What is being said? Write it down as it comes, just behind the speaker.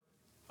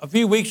a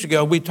few weeks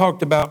ago, we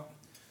talked about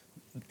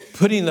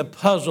putting the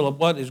puzzle of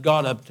what is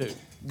God up to.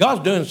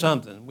 God's doing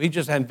something. We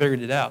just haven't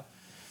figured it out.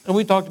 And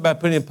we talked about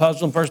putting a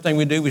puzzle. And first thing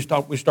we do, we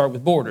start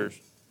with borders.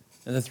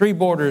 And the three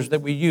borders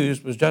that we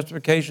used was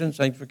justification,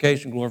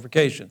 sanctification,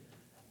 glorification.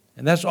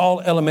 And that's all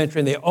elementary,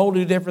 and they all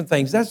do different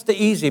things. That's the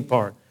easy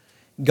part.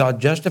 God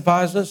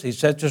justifies us. He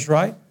sets us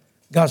right.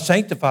 God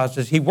sanctifies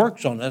us. He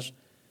works on us.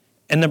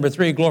 And number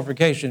three,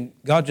 glorification.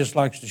 God just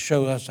likes to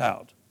show us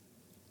out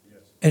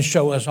and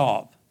show us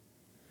off.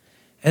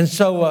 And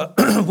so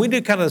we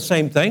do kind of the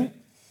same thing.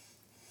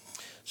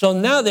 So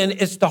now then,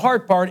 it's the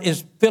hard part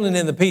is filling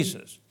in the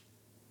pieces.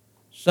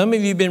 Some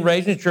of you have been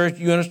raised in church.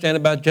 You understand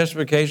about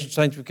justification,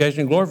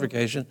 sanctification,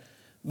 glorification.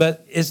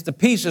 But it's the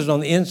pieces on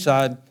the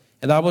inside.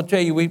 And I will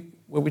tell you,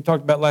 what we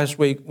talked about last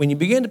week, when you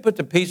begin to put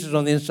the pieces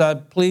on the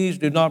inside, please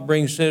do not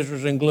bring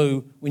scissors and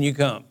glue when you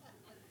come.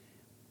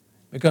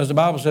 Because the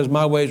Bible says,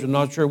 my ways are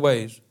not your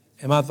ways,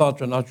 and my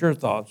thoughts are not your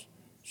thoughts.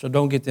 So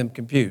don't get them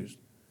confused.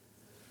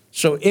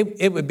 So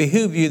it would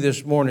behoove you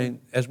this morning,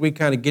 as we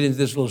kind of get into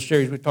this little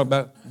series, we talk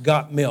about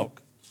got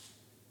milk.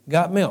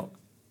 Got milk.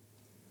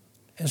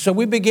 And so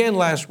we began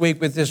last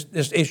week with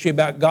this issue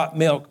about got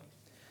milk.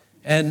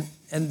 And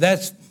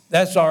that's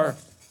our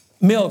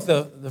milk,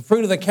 the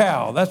fruit of the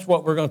cow. That's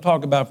what we're going to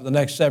talk about for the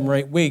next 7 or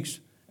 8 weeks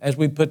as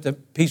we put the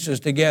pieces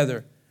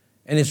together.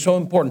 And it's so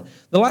important.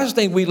 The last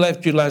thing we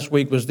left you last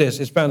week was this.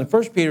 It's found in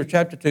 1 Peter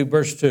chapter 2,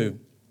 verse 2.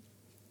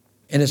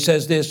 And it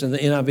says this in the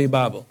NIV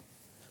Bible.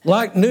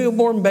 Like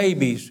newborn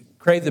babies,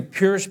 crave the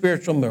pure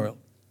spiritual milk,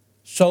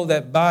 so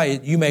that by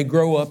it you may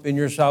grow up in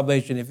your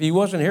salvation. If you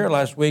wasn't here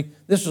last week,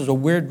 this is a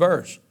weird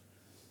verse.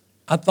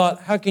 I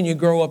thought, how can you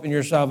grow up in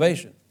your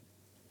salvation?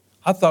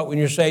 I thought when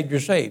you're saved, you're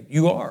saved.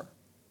 You are.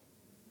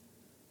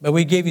 But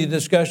we gave you the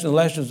discussion of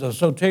lessons of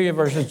soteria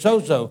versus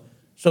sozo.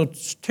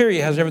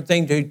 Soteria has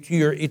everything to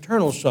your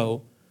eternal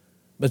soul,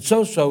 but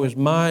sozo is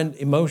mind,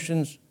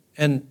 emotions,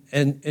 and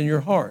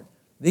your heart.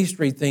 These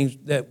three things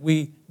that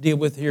we deal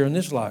with here in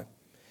this life.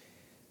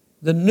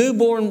 The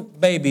newborn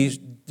babies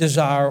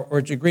desire, or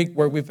it's a Greek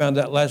word we found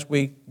out last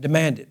week,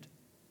 demand it.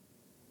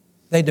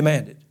 They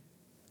demand it.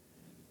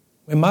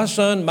 When my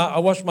son, I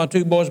watched my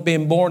 2 boys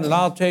being born, and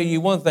I'll tell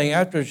you one thing,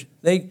 after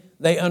they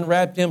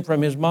unwrapped him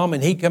from his mom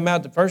and he come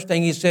out, the first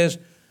thing he says,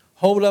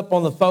 hold up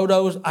on the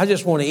photos, I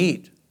just want to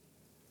eat.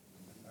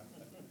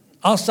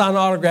 I'll sign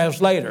autographs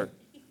later.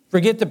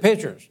 Forget the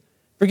pictures.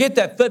 Forget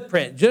that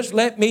footprint. Just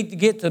let me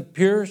get to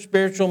pure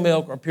spiritual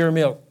milk or pure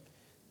milk.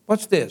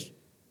 What's this?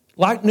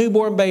 Like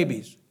newborn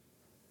babies.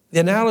 The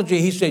analogy,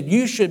 he said,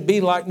 you should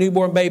be like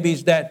newborn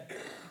babies that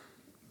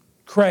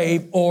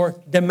crave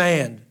or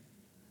demand.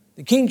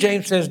 The King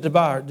James says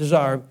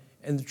desire,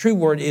 and the true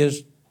word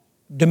is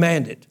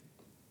demand it.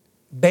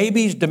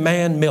 Babies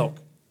demand milk.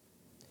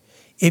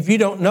 If you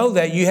don't know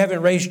that, you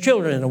haven't raised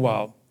children in a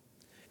while.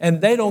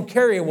 And they don't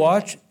carry a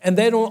watch, and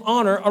they don't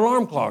honor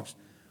alarm clocks.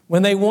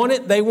 When they want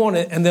it,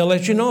 and they'll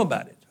let you know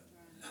about it.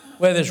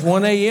 Whether it's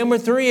 1 a.m. or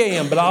 3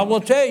 a.m. But I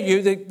will tell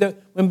you that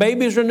when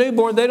babies are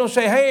newborn, they don't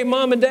say, hey,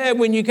 Mom and Dad,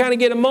 when you kind of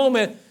get a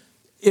moment,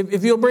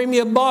 if you'll bring me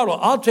a bottle,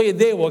 I'll tell you,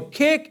 they will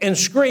kick and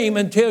scream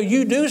until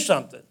you do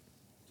something.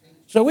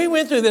 So we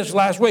went through this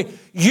last week.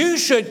 You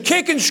should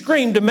kick and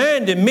scream,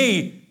 demanding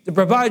me to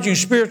provide you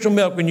spiritual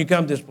milk when you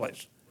come to this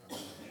place.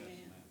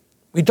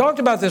 We talked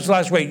about this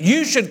last week.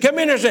 You should come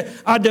in here and say,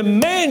 I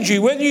demand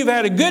you, whether you've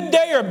had a good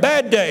day or a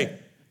bad day,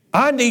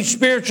 I need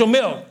spiritual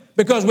milk.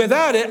 Because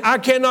without it, I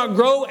cannot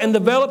grow and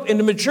develop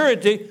into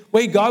maturity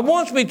where God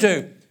wants me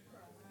to.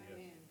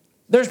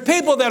 There's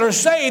people that are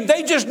saved,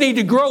 they just need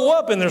to grow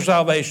up in their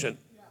salvation.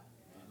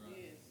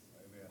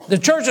 The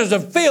churches are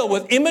filled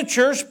with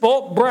immature,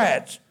 spoiled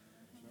brats,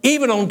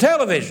 even on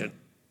television,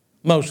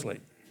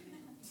 mostly.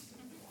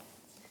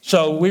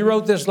 So we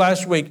wrote this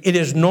last week. It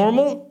is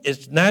normal,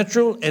 it's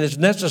natural, and it's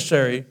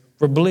necessary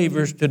for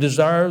believers to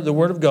desire the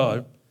Word of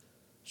God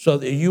so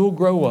that you will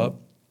grow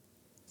up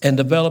and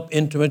develop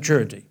into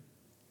maturity.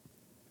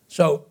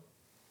 So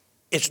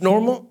it's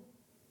normal,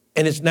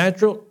 and it's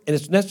natural, and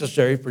it's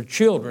necessary for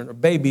children or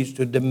babies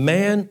to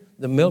demand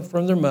the milk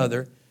from their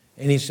mother.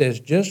 And he says,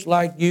 just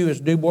like you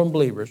as newborn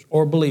believers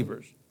or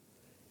believers,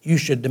 you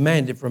should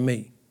demand it from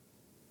me.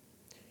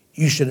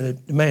 You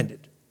should demand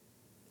it.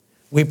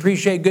 We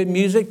appreciate good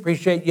music,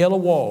 appreciate yellow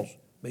walls,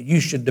 but you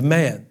should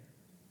demand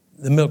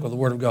the milk of the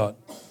Word of God.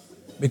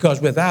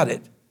 Because without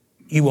it,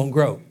 you won't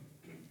grow.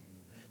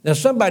 Now,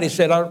 somebody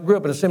said, I grew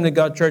up in a Assembly of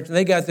God church, and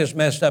they got this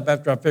messed up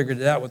after I figured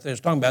it out what they was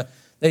talking about.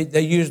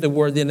 They used the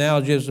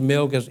analogy of the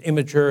milk as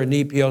immature and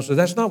EPO. So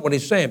that's not what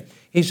he's saying.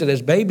 He said,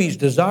 as babies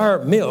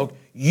desire milk,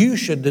 you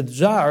should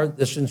desire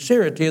the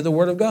sincerity of the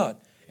Word of God.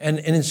 And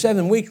in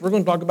 7 weeks, we're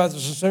going to talk about the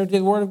sincerity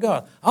of the Word of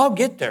God. I'll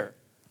get there.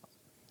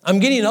 I'm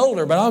getting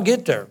older, but I'll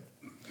get there.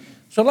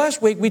 So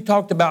last week, we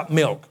talked about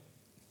milk.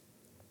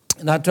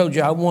 And I told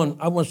you I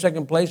won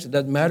second place. It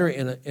doesn't matter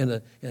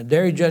in a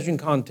dairy judging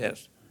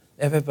contest,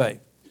 FFA.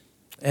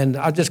 And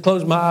I just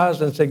closed my eyes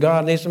and said,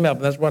 God, I need some help.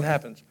 And that's what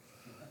happens.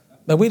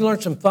 But we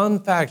learned some fun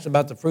facts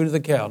about the fruit of the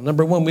cow.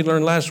 Number one, we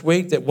learned last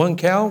week that one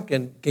cow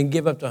can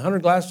give up to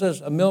 100 glasses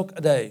of milk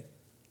a day.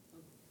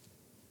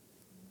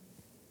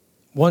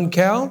 One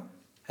cow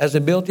has the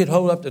ability to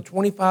hold up to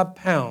 25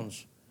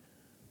 pounds.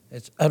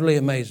 It's utterly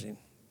amazing.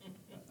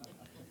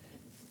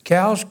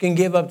 Cows can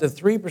give up to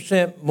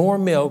 3% more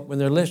milk when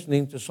they're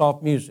listening to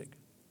soft music.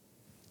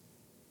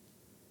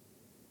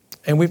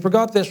 And we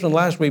forgot this one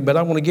last week, but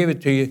I want to give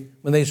it to you.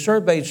 When they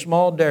surveyed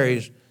small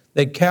dairies,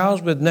 that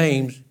cows with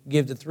names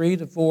give to 3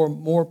 to 4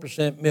 more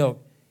percent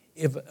milk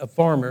if a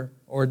farmer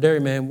or a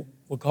dairyman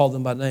will call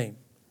them by name.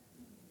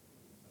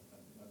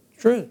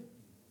 True.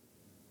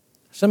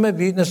 Some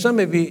of you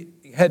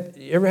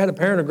ever had a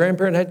parent or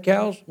grandparent had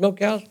cows, milk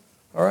cows?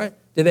 All right.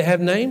 Did they have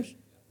names?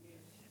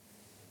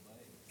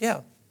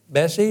 Yeah.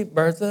 Bessie,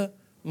 Bertha,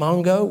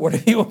 Mongo,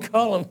 whatever you want to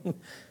call them.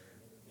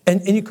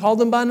 And you call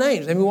them by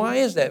names. I mean, why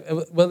is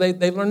that? Well,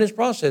 they've learned this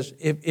process.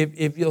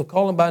 If you'll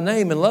call them by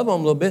name and love them a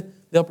little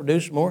bit, they'll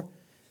produce more.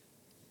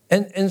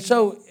 And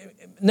so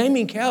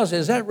naming cows,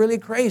 is that really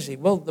crazy?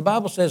 Well, the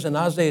Bible says in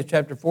Isaiah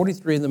chapter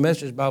 43, in the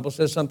Message Bible,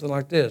 says something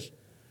like this.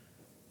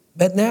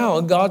 But now,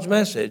 God's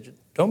message,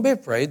 don't be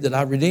afraid that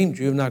I redeemed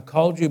you and I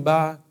called you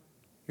by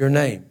your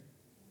name.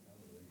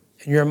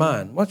 And you're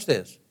mine. Watch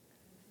this.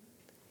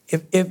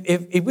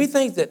 If we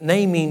think that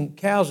naming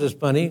cows is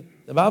funny,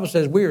 the Bible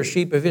says we are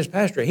sheep of his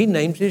pasture. He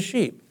names his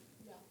sheep.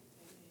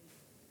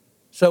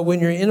 So when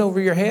you're in over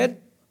your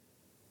head,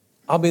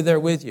 I'll be there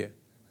with you.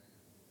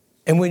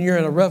 And when you're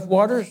in a rough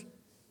waters,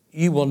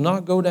 you will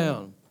not go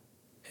down.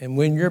 And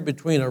when you're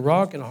between a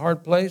rock and a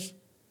hard place,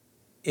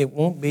 it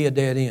won't be a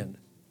dead end.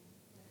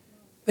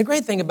 The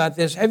great thing about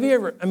this, have you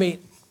ever, I'm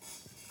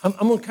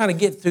going to kind of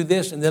get through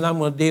this and then I'm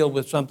going to deal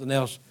with something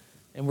else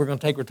and we're going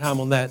to take our time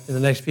on that in the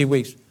next few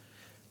weeks.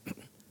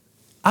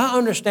 I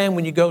understand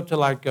when you go to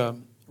like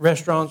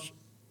restaurants,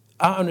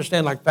 I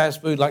understand like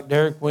fast food, like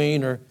Dairy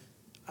Queen, or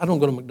I don't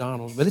go to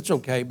McDonald's, but it's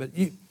okay. But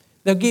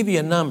they'll give you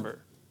a number.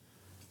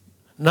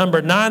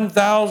 Number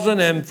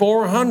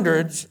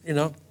 9,400,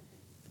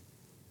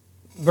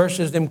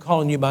 versus them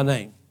calling you by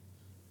name.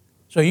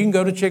 So you can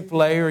go to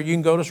Chick-fil-A or you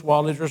can go to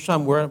Swallows or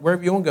somewhere,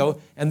 wherever you want to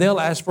go, and they'll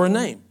ask for a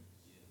name.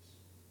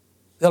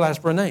 They'll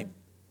ask for a name.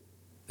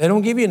 They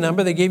don't give you a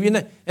number, they give you a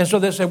name. And so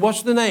they say,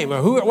 what's the name?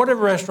 Or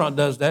whatever restaurant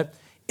does that.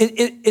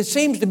 It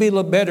seems to be a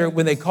little better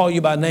when they call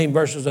you by name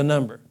versus a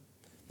number.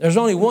 There's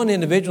only one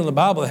individual in the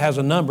Bible that has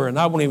a number, and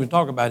I won't even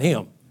talk about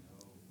him.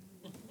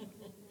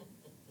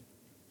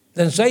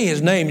 Doesn't say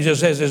his name, it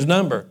just says his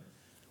number.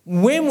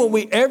 When will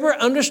we ever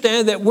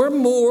understand that we're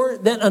more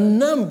than a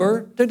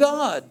number to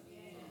God?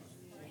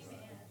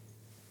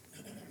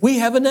 We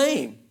have a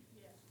name.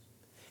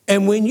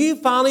 And when you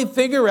finally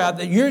figure out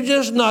that you're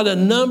just not a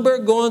number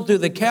going through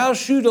the cow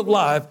chute of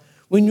life,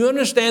 when you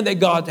understand that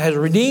God has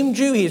redeemed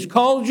you, He's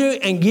called you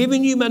and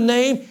given you my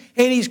name,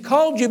 and He's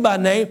called you by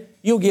name,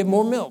 you'll give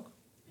more milk.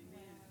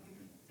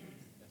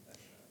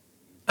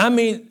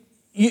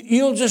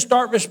 You'll just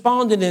start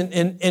responding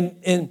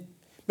in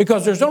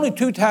because there's only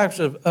two types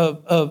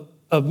of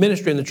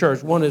ministry in the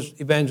church. One is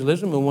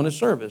evangelism and one is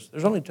service.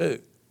 There's only two.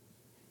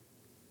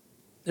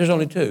 There's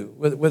only two,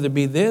 whether it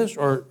be this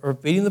or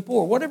feeding the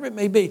poor, whatever it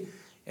may be.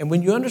 And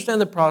when you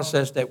understand the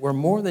process that we're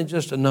more than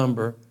just a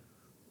number,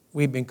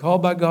 we've been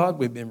called by God,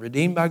 we've been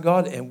redeemed by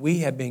God, and we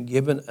have been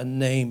given a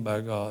name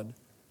by God.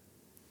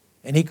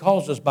 And He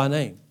calls us by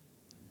name.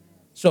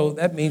 So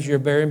that means you're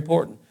very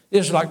important.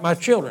 It's like my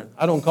children.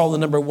 I don't call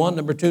them number 1,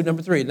 number 2,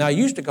 number 3. Now, I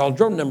used to call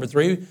Jordan number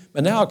 3,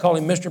 but now I call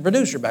him Mr.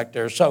 Producer back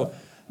there.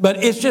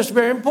 But it's just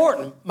very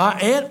important.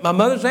 My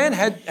mother's aunt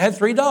had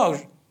 3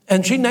 dogs,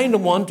 and she named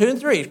them 1, 2, and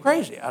 3. It's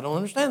crazy. I don't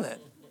understand that.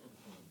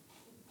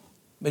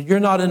 But you're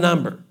not a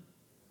number.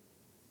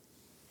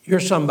 You're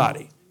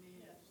somebody.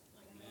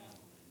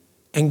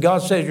 And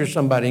God says you're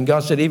somebody. And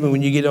God said even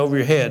when you get over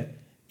your head,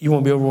 you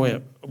won't be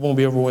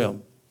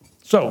overwhelmed.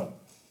 So,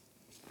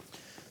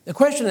 the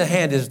question at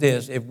hand is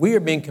this. If we are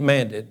being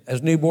commanded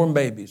as newborn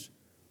babies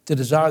to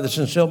desire the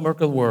sincere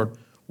milk of the Word,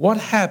 what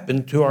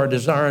happened to our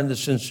desiring the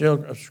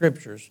sincere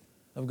Scriptures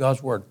of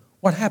God's Word?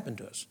 What happened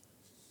to us?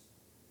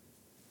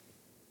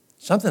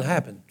 Something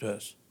happened to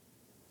us.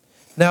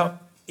 Now,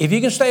 if you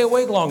can stay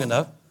awake long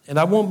enough, and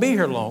I won't be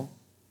here long,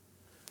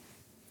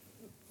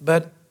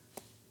 but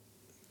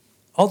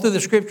all through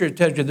the Scripture it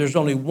tells you there's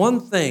only one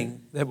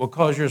thing that will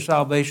cause your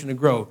salvation to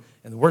grow.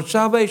 And the word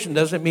salvation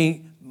doesn't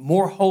mean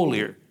more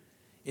holier.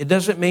 It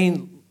doesn't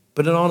mean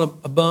put it on a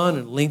bun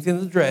and lengthen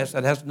the dress.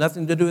 That has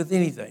nothing to do with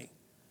anything.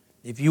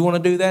 If you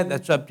want to do that,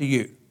 that's up to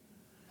you.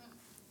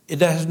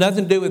 It has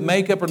nothing to do with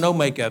makeup or no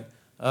makeup.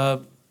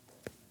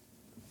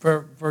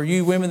 For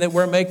you women that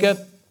wear makeup,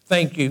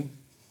 thank you.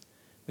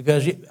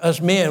 Because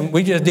us men,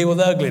 we just deal with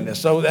ugliness.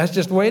 So that's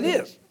just the way it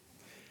is.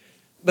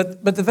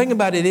 But the thing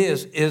about it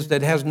is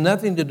that it has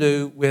nothing to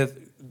do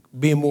with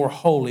being more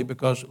holy.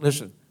 Because,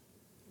 listen,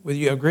 whether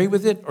you agree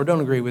with it or don't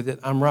agree with it,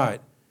 I'm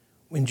right.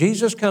 When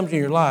Jesus comes in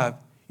your life,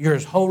 you're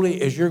as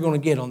holy as you're going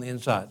to get on the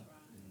inside.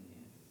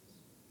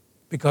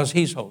 Because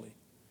He's holy.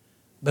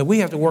 But we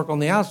have to work on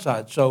the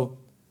outside. So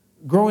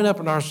growing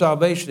up in our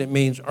salvation, it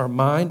means our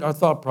mind, our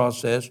thought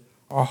process,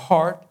 our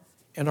heart,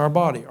 and our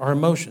body, our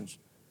emotions.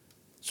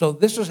 So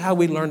this is how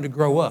we learn to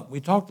grow up.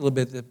 We talked a little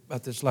bit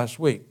about this last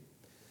week.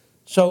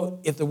 So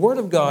if the Word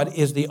of God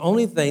is the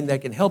only thing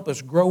that can help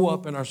us grow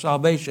up in our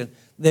salvation,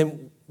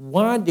 then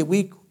why did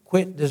we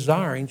quit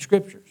desiring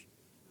Scriptures?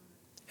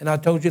 And I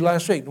told you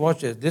last week,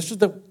 watch this. This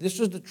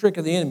is the trick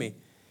of the enemy.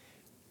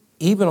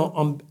 Even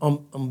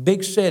on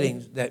big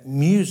settings, that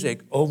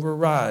music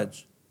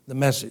overrides the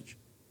message.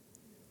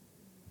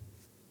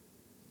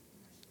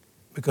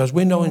 Because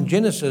we know in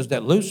Genesis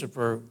that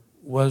Lucifer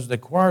was the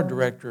choir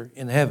director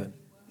in heaven.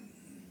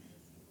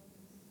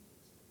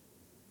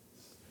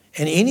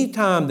 And any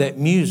time that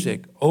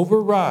music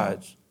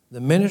overrides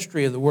the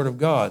ministry of the Word of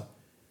God,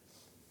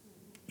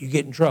 you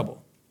get in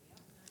trouble.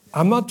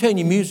 I'm not telling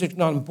you music's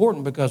not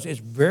important, because it's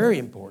very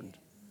important.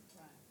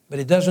 But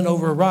it doesn't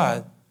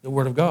override the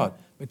Word of God,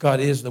 because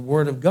it is the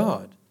Word of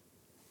God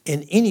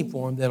in any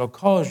form that'll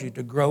cause you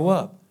to grow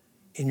up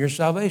in your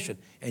salvation.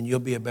 And you'll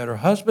be a better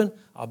husband,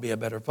 I'll be a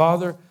better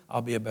father,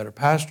 I'll be a better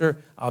pastor,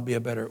 I'll be a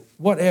better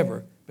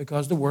whatever,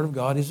 because the Word of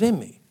God is in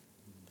me.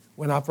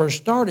 When I first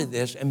started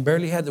this and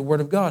barely had the Word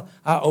of God,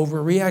 I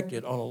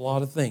overreacted on a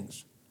lot of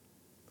things.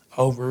 I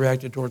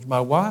overreacted towards my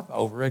wife, I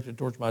overreacted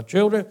towards my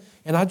children,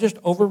 and I just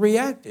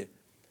overreacted.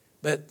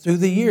 But through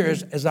the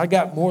years, as I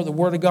got more of the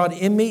Word of God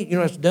in me, you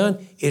know what it's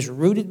done? It's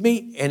rooted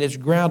me and it's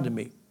grounded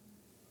me.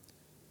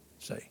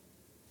 See?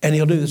 And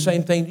He'll do the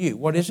same thing to you.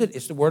 What is it?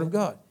 It's the Word of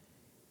God.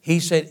 He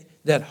said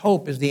that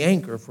hope is the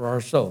anchor for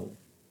our soul.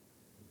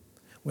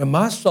 When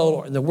my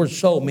soul, and the word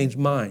soul means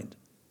mind.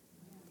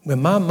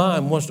 When my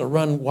mind wants to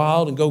run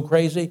wild and go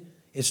crazy,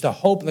 it's the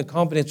hope and the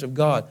confidence of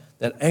God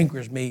that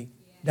anchors me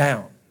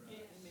down.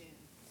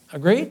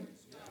 Agreed?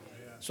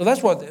 So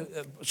that's what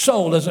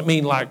soul doesn't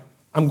mean, like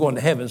I'm going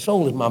to heaven.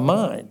 Soul is my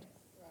mind.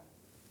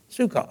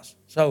 Sukos.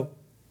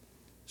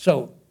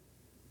 So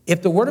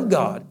if the Word of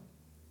God,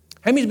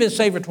 how many's been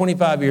saved for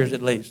 25 years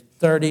at least?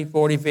 30,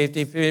 40,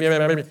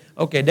 50.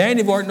 Okay,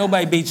 Danny Vork,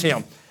 nobody beats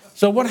him.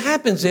 So what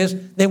happens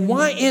is, then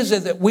why is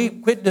it that we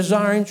quit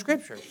desiring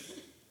Scripture?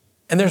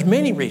 And there's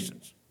many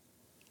reasons.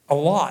 A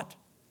lot.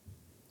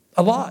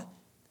 And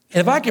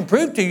if I can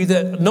prove to you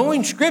that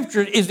knowing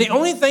Scripture is the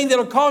only thing that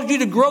will cause you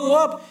to grow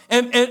up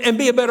and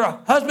be a better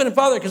husband and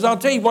father, because I'll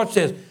tell you, watch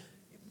this.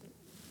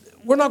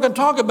 We're not going to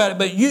talk about it,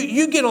 but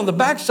you get on the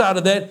backside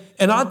of that,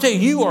 and I'll tell you,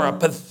 you are a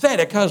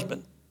pathetic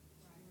husband.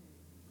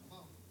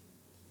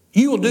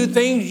 You will do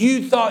things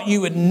you thought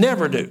you would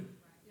never do.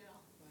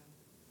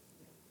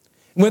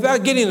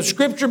 Without getting the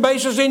Scripture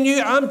basis in you,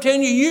 I'm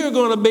telling you, you're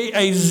going to be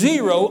a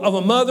zero of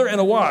a mother and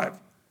a wife.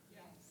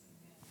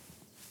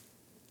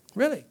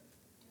 Really.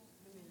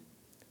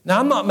 Now,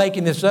 I'm not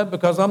making this up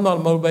because I'm not a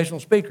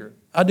motivational speaker.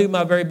 I do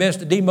my very best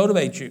to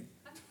demotivate you.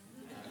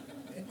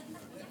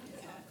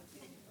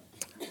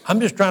 I'm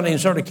just trying to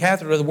insert a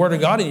catheter of the Word of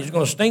God, and it's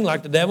going to sting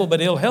like the devil,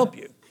 but it'll help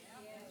you.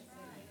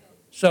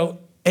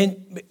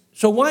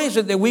 So why is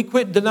it that we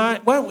quit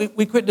denying? Why don't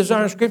we quit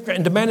desiring Scripture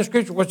and demanding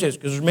Scripture? What's this?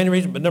 Because there's many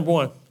reasons, but number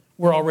one,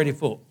 we're already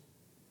full.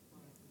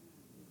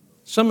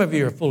 Some of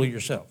you are full of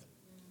yourself.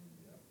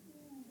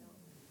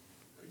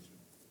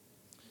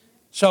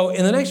 So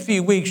in the next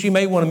few weeks, you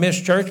may want to miss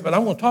church, but I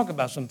want to talk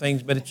about some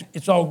things, but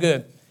it's all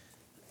good.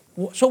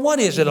 So what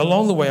is it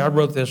along the way? I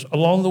wrote this.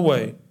 Along the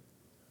way,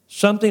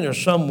 something or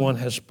someone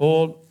has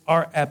spoiled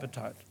our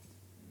appetite.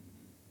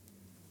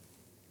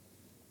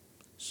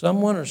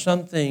 Someone or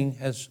something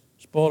has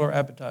spoiled our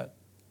appetite.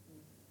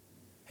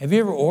 Have you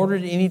ever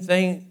ordered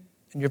anything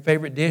in your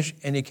favorite dish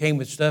and it came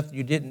with stuff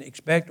you didn't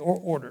expect or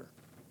order?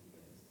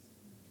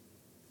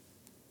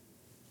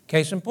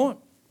 Case in point,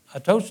 I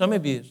told some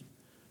of you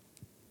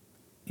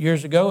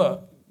years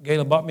ago,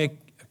 Gayla bought me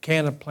a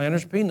can of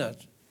Planters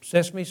peanuts,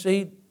 sesame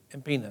seed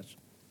and peanuts.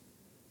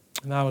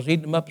 And I was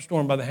eating them up a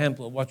storm by the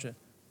handful watching a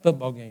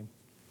football game.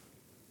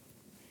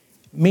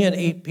 Men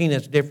eat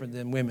peanuts different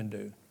than women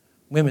do.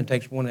 Women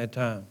takes one at a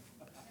time.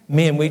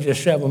 Men, we just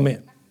shove them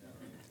in.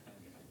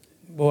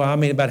 Boy, I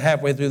mean, about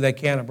halfway through that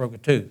can, I broke a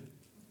tooth.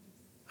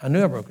 I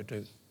knew I broke a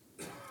tooth.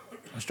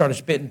 I started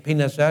spitting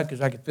peanuts out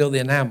because I could feel the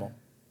enamel.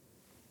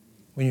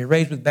 When you're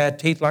raised with bad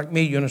teeth like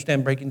me, you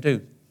understand breaking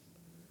tooth.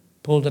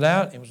 Pulled it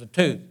out, it was a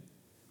tooth,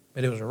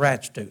 but it was a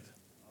rat's tooth.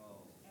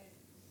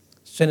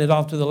 Sent it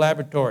off to the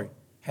laboratory.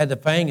 Had the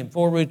fang and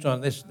 4 roots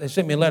on it. They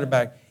sent me a letter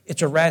back.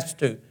 It's a rat's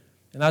tooth.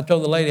 And I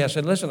told the lady, I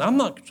said, listen, I'm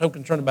not so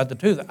concerned about the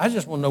tooth. I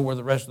just want to know where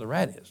the rest of the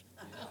rat is.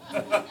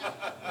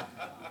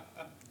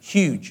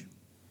 Huge.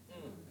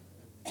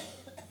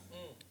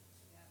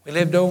 We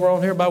lived over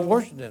on here by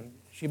Washington.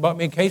 She bought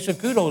me a case of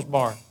Kudos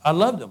bar. I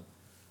loved them.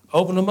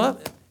 Opened them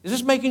up. Is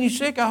this making you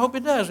sick? I hope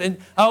it does. And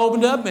I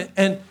opened up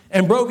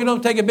and broke it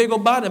up, take a big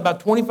old bite, and about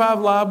 25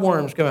 live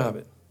worms come out of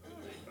it.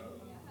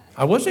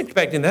 I wasn't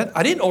expecting that.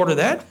 I didn't order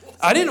that.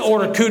 I didn't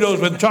order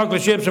Kudos with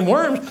chocolate chips and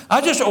worms.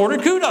 I just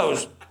ordered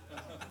Kudos.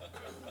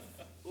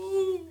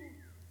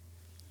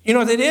 You know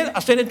what they did? I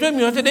sent it to them. You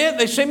know what they did?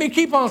 They sent me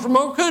coupons for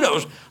more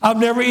Kudos. I've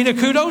never eaten a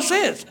Kudos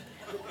since.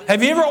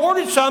 Have you ever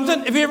ordered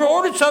something? Have you ever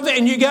ordered something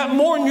and you got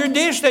more in your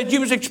dish that you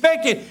was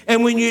expecting?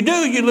 And when you do,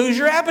 you lose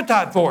your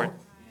appetite for it.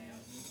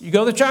 You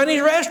go to the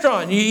Chinese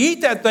restaurant, you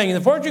eat that thing, and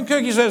the fortune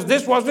cookie says,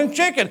 this wasn't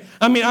chicken.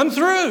 I mean, I'm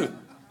through.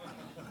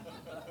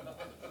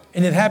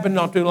 And it happened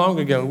not too long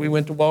ago. We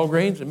went to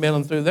Walgreens and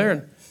milling through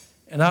there,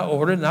 and I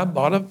ordered and I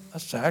bought a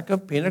sack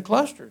of peanut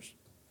clusters,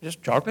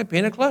 just chocolate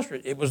peanut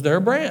clusters. It was their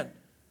brand.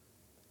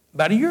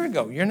 About a year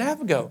and a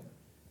half ago.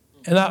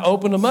 And I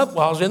opened them up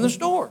while I was in the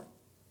store.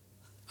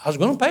 I was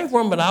going to pay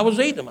for them, but I was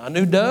eating them. I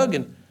knew Doug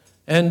and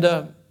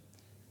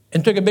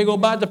took a big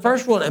old bite of the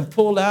first one and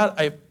pulled out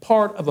a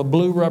part of a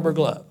blue rubber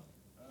glove.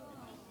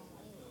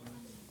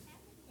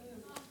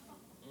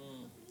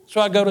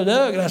 So I go to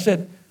Doug and I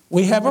said,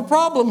 we have a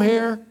problem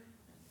here.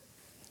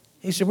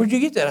 He said, where'd you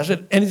get that? I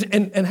said,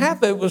 and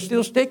half of it was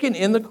still sticking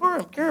in the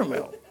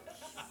caramel.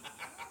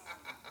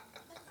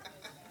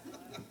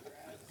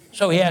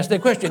 So he asked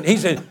that question. He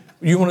said,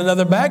 you want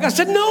another bag? I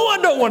said, no, I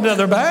don't want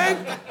another bag.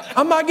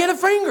 I might get a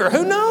finger.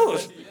 Who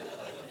knows?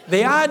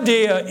 The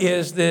idea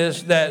is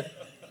this, that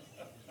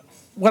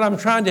what I'm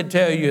trying to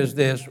tell you is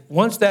this.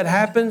 Once that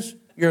happens,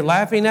 you're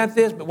laughing at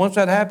this, but once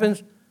that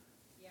happens,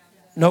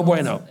 no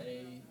bueno.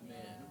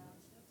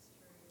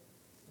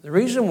 The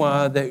reason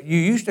why that you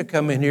used to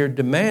come in here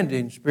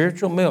demanding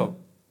spiritual milk,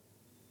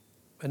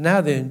 but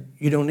now then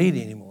you don't need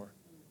it anymore.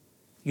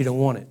 You don't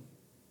want it.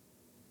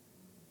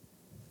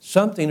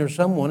 Something or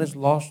someone has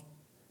lost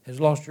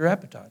your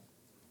appetite.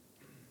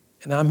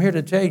 And I'm here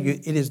to tell you,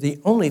 it is the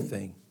only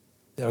thing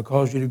that will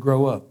cause you to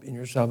grow up in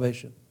your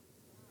salvation.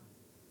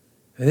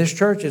 And this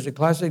church is a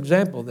classic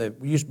example that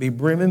we used to be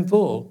brimming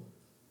full.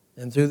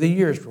 And through the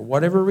years, for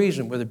whatever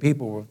reason, whether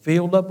people were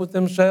filled up with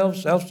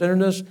themselves,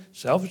 self-centeredness,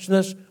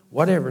 selfishness,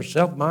 whatever,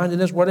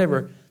 self-mindedness,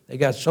 whatever, they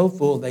got so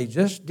full they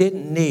just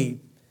didn't need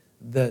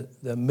the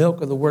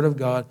milk of the Word of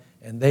God,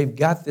 and they've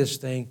got this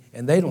thing,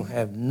 and they don't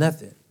have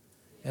nothing.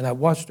 And I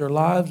watched their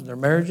lives and their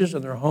marriages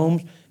and their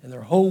homes and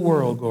their whole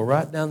world go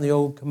right down the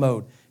old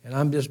commode. And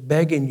I'm just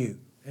begging you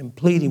and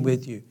pleading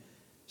with you,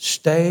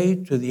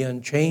 stay to the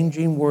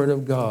unchanging Word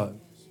of God.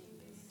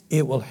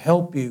 It will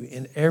help you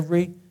in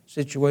every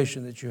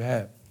situation that you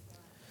have.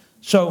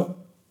 So,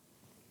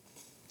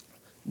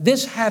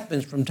 this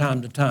happens from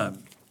time to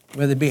time,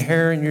 whether it be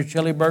hair in your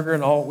chili burger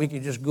and all, we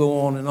could just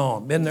go on and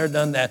on. Been there,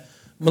 done that.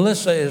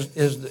 Melissa is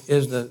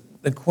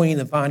the queen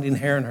of finding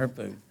hair in her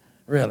food,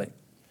 really.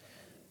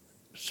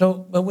 So,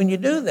 but when you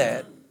do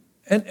that,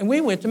 and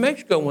we went to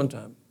Mexico one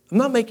time. I'm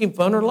not making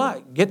fun or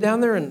light. Get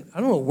down there and I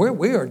don't know where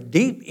we are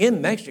deep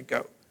in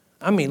Mexico.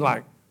 I mean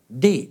like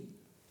deep.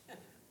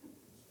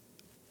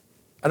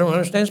 I don't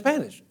understand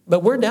Spanish.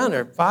 But we're down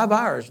there 5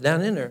 hours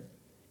down in there.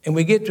 And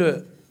we get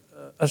to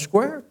a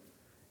square.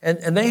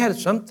 And they had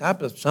some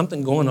type of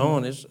something going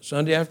on. It's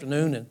Sunday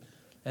afternoon.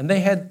 And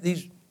they had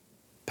these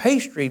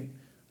pastry,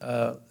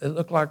 it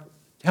looked like,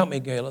 help me,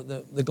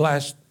 Gayla, the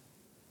glass,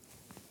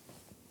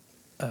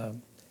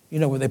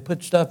 where they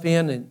put stuff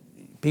in and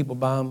people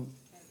buy them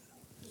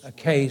a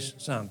case,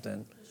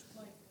 something.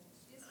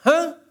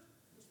 Huh?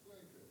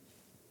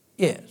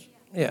 Yes,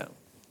 yeah.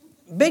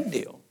 Big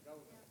deal.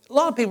 A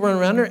lot of people run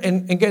around there,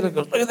 and Gayla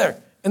goes, look at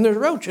there. And there's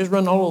roaches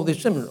running all over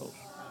these cinnamon rolls.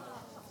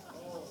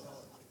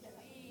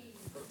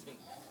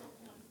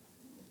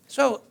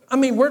 So, I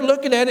mean, we're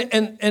looking at it,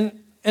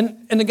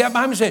 and the guy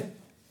behind me said,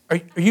 are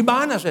you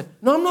buying? I said,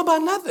 no, I'm not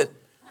buying nothing.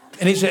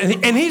 And he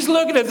said, and he's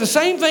looking at the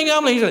same thing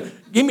I'm looking at. He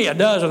said, give me a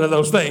dozen of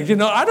those things.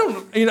 I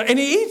don't, and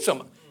he eats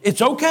them.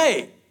 It's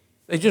okay.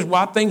 They just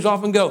wipe things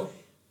off and go.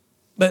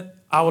 But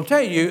I will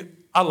tell you,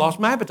 I lost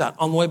my appetite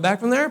on the way back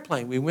from the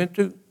airplane. We went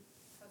to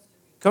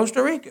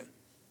Costa Rica.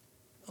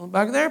 On the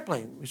back of the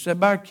airplane, we sat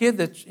by a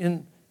kid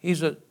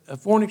he's a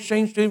foreign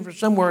exchange student from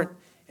somewhere,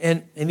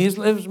 and he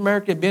lives in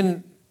America, been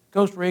in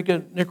Costa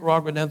Rica,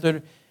 Nicaragua, down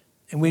there.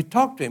 And we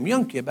talked to him,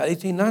 young kid, about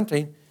 18,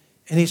 19,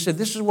 and he said,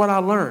 this is what I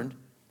learned.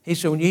 He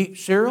said, when you eat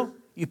cereal,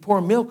 you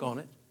pour milk on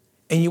it,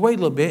 and you wait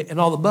a little bit,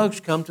 and all the bugs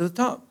come to the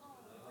top.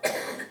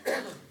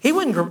 He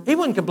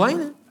wasn't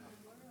complaining.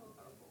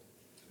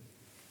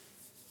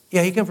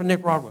 Yeah, he came from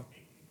Nicaragua.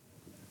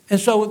 And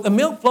so the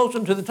milk floats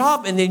them to the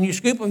top, and then you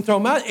scoop them, throw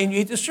them out, and you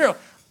eat the cereal.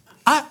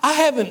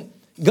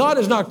 God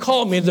has not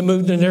called me to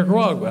move to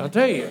Nicaragua, I'll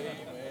tell you.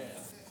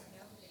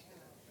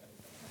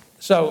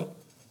 So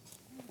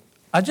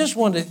I just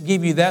wanted to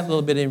give you that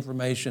little bit of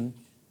information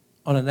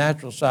on a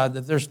natural side,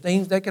 that there's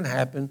things that can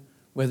happen,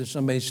 whether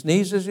somebody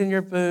sneezes in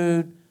your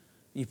food,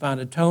 you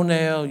find a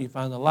toenail, you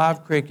find a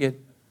live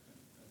cricket.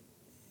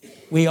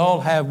 We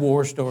all have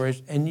war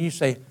stories, and you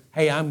say,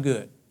 hey, I'm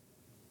good.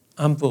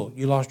 I'm full.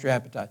 You lost your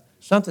appetite.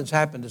 Something's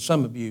happened to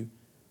some of you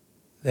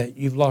that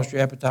you've lost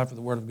your appetite for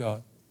the Word of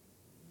God.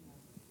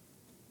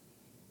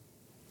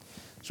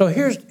 So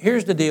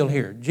here's the deal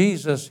here.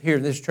 Jesus here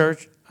in this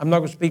church, I'm not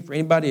going to speak for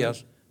anybody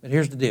else, but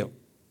here's the deal.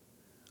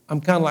 I'm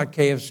kind of like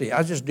KFC.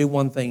 I just do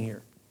one thing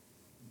here.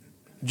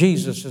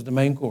 Jesus is the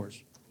main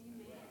course.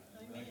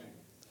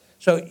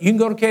 So you can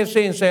go to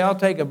KFC and say, I'll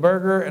take a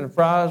burger and a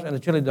fries and a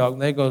chili dog,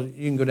 and they go,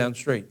 you can go down the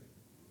street.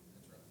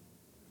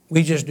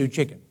 We just do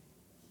chicken.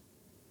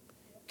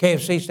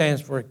 KFC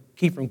stands for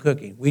keep from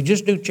cooking. We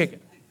just do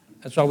chicken.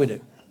 That's all we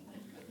do.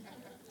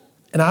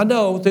 And I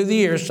know through the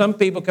years, some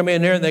people come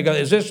in there and they go,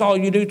 is this all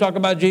you do, talk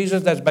about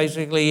Jesus? That's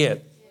basically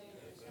it.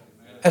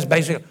 That's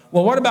basic.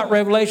 Well, what about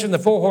Revelation, the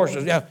 4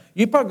 horses? Yeah,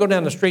 you probably go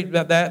down the street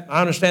about that.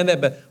 I understand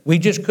that, but we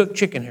just cook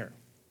chicken here.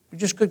 We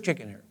just cook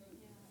chicken here.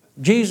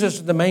 Jesus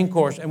is the main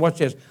course. And watch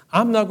this.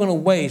 I'm not going to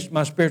waste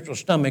my spiritual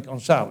stomach on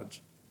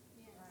salads.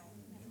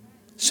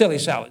 Silly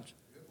salads.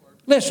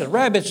 Listen,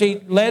 rabbits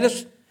eat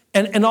lettuce,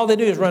 and all they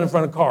do is run in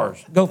front of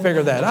cars. Go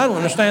figure that. I don't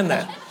understand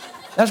that.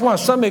 That's why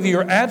some of you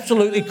are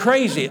absolutely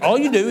crazy. All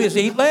you do is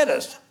eat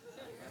lettuce.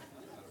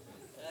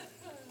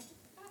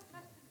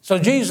 So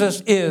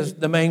Jesus is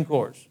the main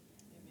course.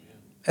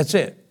 That's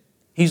it.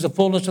 He's the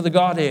fullness of the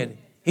Godhead.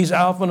 He's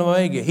Alpha and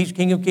Omega. He's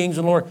King of Kings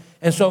and Lord.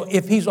 And so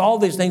if he's all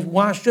these things,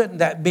 why shouldn't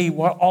that be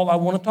all I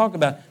want to talk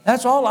about?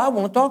 That's all I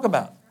want to talk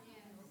about.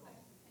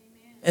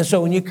 And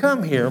so when you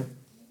come here,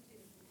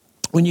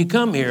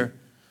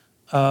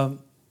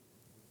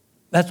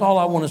 that's all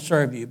I want to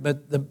serve you.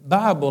 But the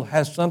Bible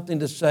has something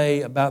to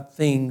say about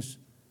things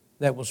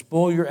that will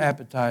spoil your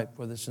appetite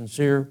for the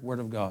sincere Word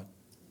of God.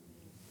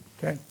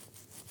 Okay?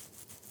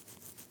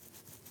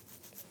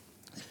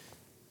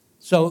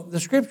 So the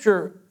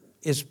scripture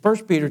is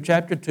 1 Peter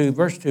chapter 2,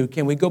 verse 2.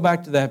 Can we go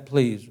back to that,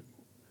 please?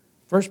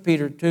 1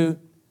 Peter 2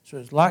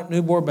 says, like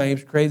newborn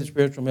babes, crave the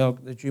spiritual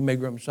milk that you may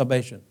grow in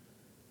salvation.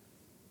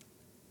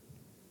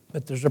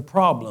 But there's a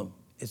problem.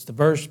 It's the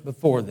verse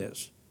before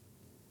this.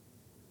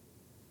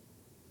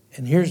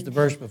 And here's the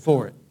verse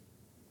before it.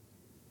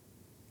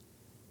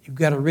 You've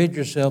got to rid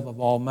yourself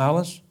of all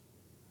malice,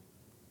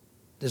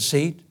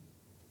 deceit,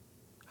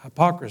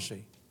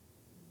 hypocrisy,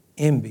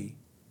 envy,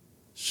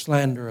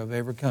 slander of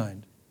every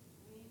kind.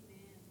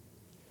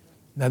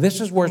 Now,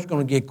 this is where it's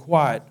going to get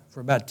quiet for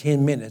about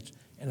 10 minutes,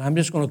 and I'm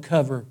just going to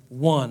cover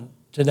one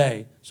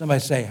today. Somebody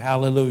say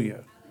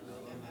hallelujah.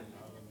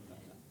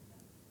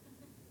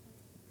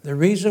 The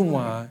reason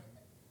why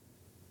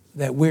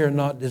that we are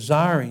not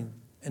desiring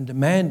and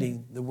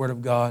demanding the Word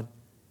of God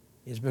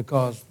is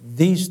because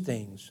these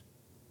things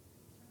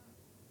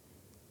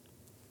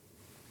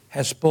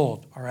has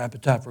spoiled our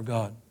appetite for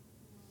God.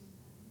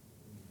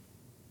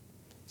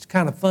 It's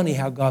kind of funny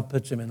how God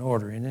puts them in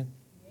order, isn't it?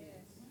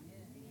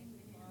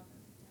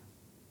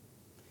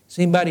 Has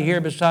anybody here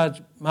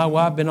besides my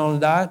wife been on a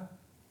diet?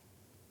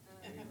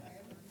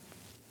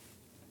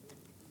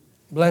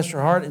 Bless her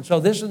heart. And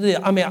so this is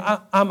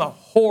I'm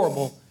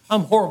horrible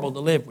to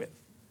live with.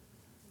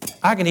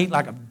 I can eat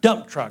like a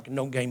dump truck and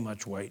don't gain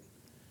much weight.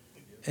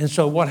 And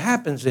so what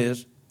happens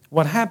is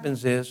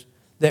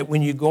that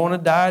when you go on a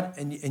diet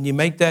and you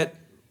make that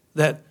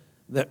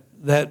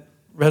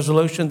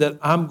resolution that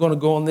I'm going to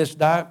go on this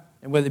diet,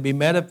 and whether it be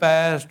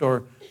Medifast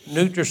or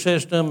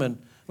Nutrisystem,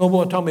 and my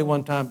boy told me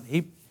one time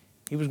he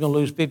was going to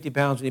lose 50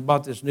 pounds and he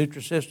bought this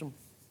Nutrisystem.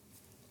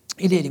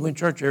 He did. He went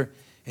to church here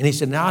and he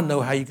said, now I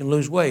know how you can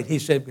lose weight. He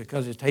said,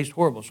 because it tastes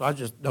horrible, so I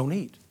just don't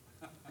eat.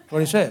 That's what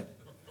he said.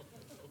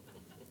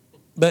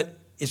 But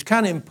it's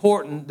kind of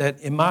important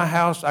that in my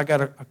house, I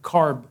got a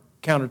carb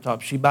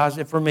countertop. She buys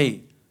it for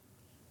me.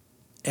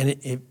 And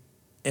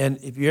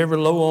if you're ever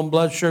low on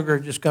blood sugar,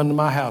 just come to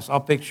my house.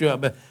 I'll fix you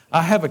up. But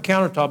I have a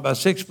countertop about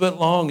 6 foot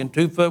long and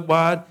 2 foot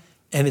wide,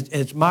 and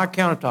it's my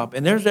countertop.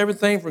 And there's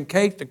everything from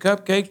cakes to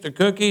cupcakes to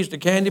cookies to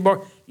candy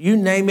bar. You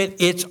name it,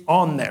 it's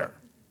on there.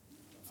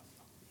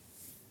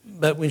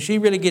 But when she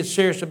really gets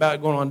serious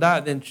about going on a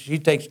diet, then she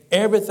takes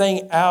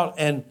everything out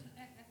and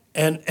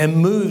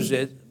moves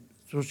it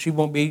so she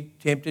won't be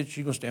tempted.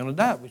 She's going to stay on a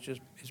diet, which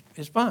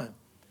is fine.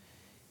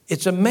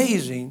 It's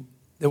amazing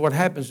that what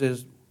happens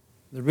is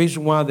the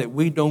reason why that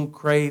we don't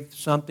crave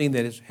something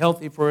that is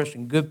healthy for us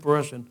and good for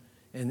us, and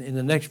in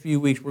the next few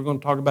weeks we're going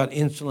to talk about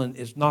insulin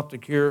is not the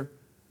cure.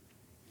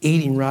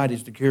 Eating right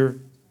is the cure.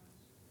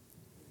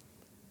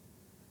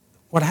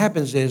 What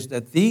happens is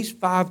that these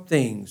 5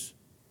 things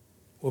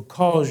will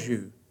cause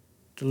you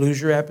to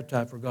lose your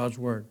appetite for God's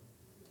Word.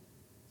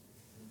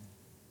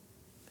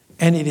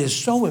 And it is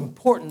so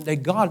important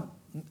that God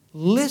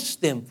lists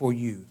them for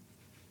you.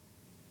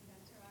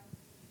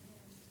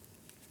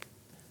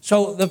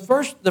 So the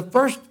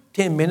first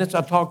 10 minutes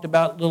I talked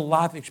about little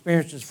life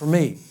experiences for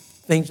me,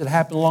 things that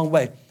happened along the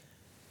way.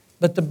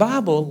 But the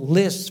Bible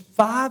lists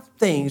 5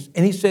 things,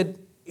 and he said,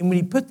 and when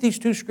he put these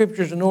 2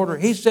 scriptures in order,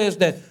 he says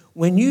that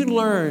when you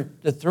learn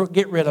to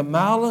get rid of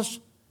malice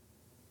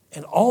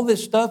and all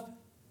this stuff,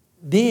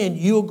 then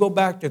you'll go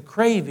back to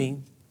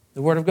craving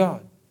the Word of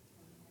God.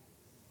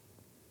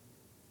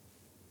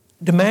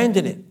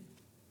 Demanding it.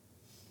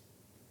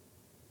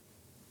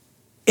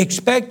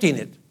 Expecting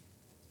it.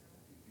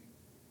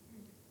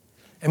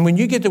 And when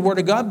you get the Word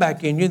of God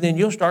back in you, then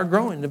you'll start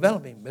growing,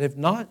 developing. But if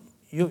not,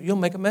 you'll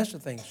make a mess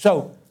of things.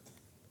 So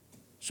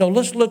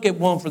let's look at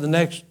one for the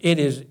next. It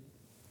is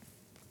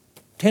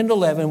 10 to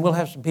 11. We'll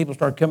have some people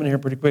start coming in here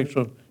pretty quick,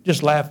 so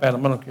just laugh at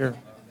them. I don't care.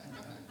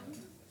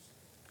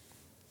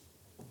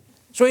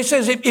 So he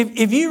says,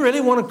 if you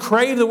really want to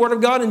crave the Word of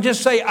God and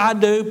just say, I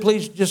do,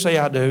 please just say,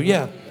 I do.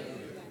 Yeah.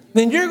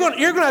 Then you're going to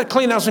have to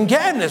clean out some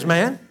cabinets,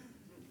 man.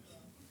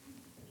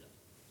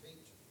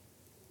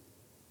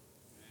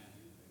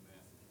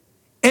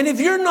 And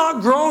if you're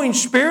not growing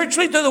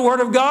spiritually to the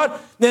Word of God,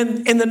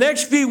 then in the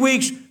next few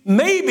weeks,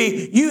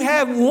 maybe you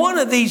have one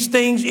of these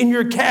things in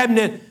your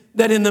cabinet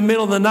that in the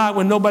middle of the night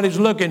when nobody's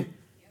looking,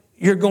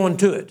 you're going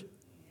to it.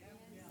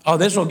 Oh,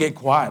 this will get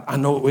quiet. I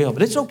know it will,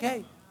 but it's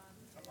okay.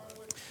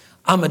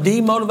 I'm a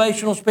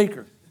demotivational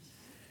speaker.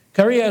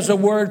 Korea has a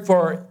word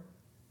for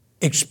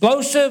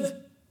explosive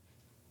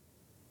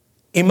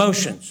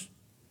emotions.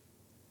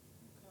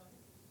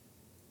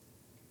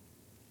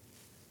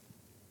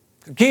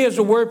 Korea is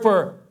a word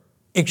for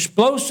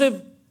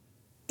explosive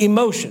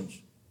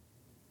emotions.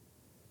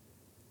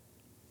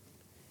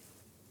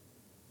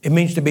 It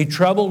means to be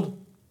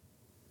troubled,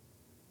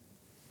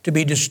 to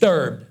be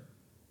disturbed,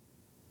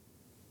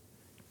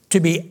 to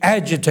be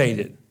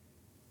agitated,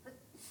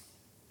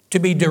 to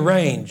be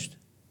deranged,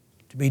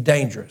 to be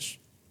dangerous.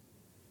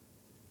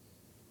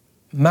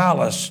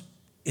 Malice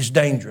is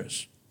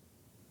dangerous.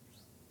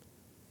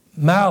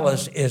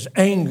 Malice is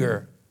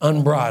anger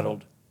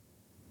unbridled.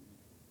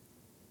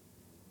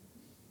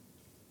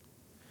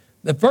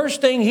 The first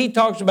thing he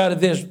talks about is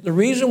this: the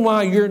reason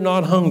why you're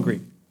not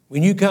hungry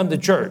when you come to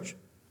church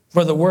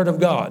for the Word of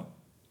God.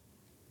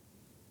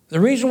 The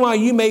reason why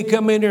you may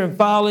come in here and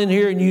file in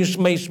here and you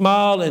may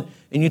smile and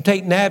you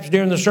take naps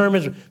during the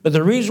sermons, but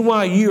the reason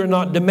why you are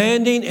not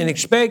demanding and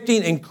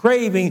expecting and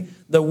craving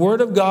the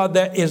Word of God,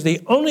 that is the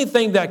only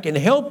thing that can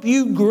help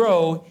you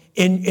grow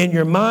in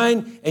your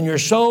mind and your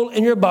soul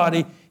and your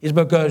body, is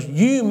because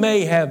you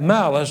may have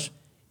malice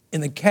in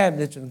the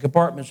cabinets and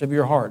compartments of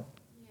your heart,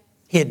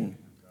 hidden.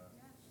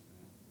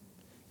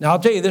 Now, I'll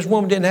tell you, this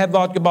woman didn't have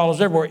vodka bottles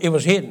everywhere. It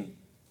was hidden.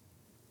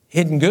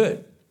 Hidden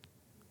good.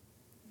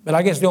 But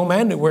I guess the old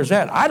man knew where's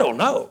that. I don't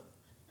know.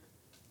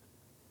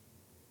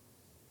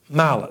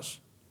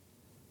 Malice.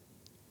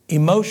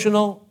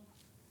 Emotional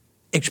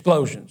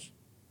explosions.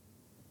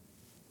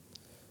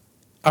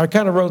 I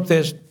kind of wrote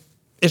this.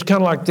 It's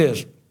kind of like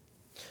this.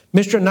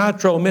 Mr.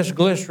 Nitro and Miss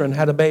Glycerin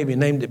had a baby,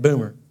 named it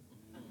Boomer.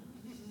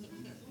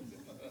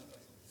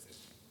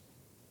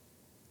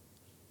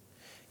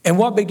 And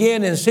what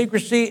began in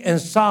secrecy and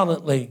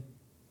silently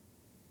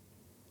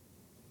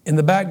in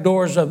the back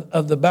doors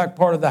of the back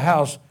part of the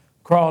house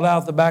crawled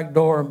out the back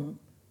door,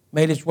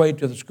 made its way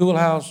to the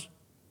schoolhouse,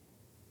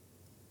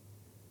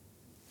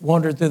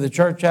 wandered through the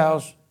church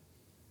house,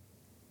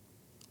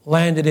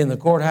 landed in the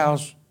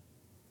courthouse,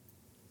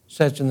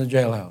 sits in the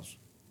jailhouse.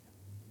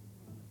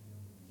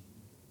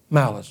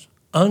 Malice,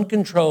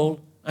 uncontrolled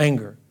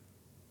anger,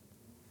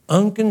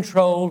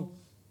 uncontrolled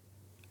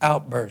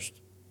outburst.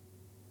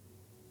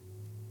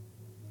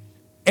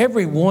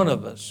 Every one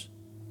of us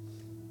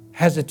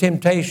has a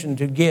temptation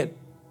to get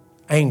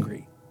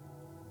angry.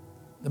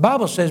 The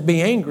Bible says,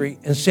 be angry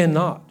and sin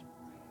not.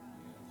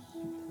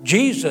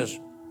 Jesus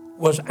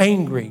was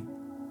angry.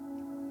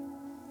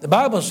 The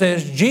Bible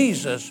says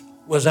Jesus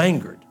was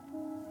angered.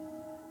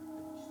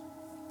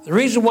 The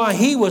reason why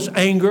he was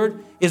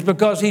angered is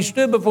because he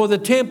stood before the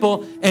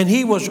temple and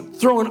he was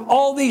throwing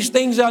all these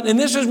things out. And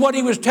this is what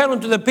he was telling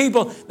to the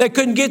people that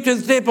couldn't get to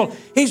the temple.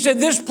 He said,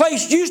 this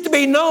place used to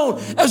be known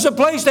as a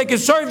place that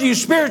could serve you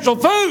spiritual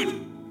food.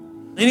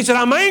 And he said,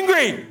 I'm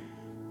angry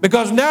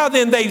because now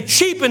then they've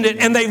cheapened it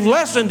and they've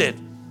lessened it.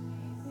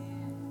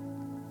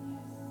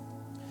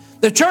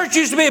 The church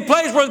used to be a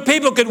place where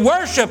people could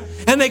worship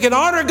and they could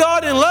honor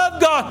God and love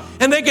God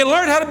and they could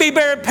learn how to be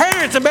better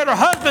parents and better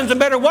husbands and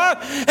better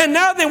wives. And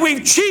now that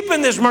we've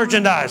cheapened this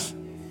merchandise,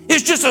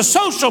 it's just a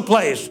social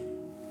place.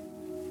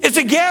 It's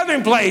a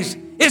gathering place.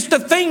 It's the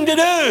thing to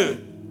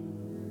do.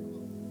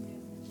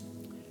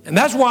 And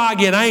that's why I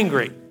get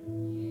angry.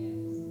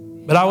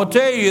 But I will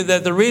tell you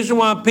that the reason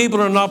why people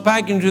are not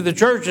packing to the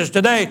churches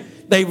today,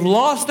 they've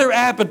lost their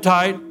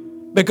appetite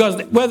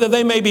because whether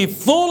they may be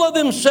full of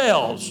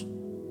themselves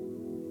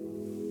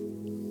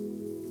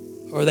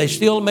or they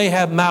still may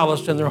have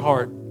malice in their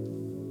heart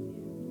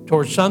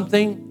towards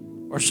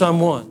something or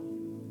someone.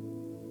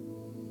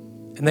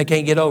 And they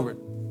can't get over it.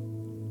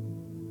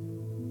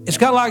 It's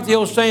kind of like the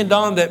old saying,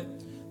 Don,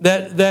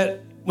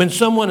 that when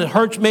someone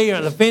hurts me or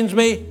offends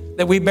me,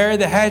 that we bury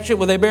the hatchet.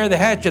 Well, they bury the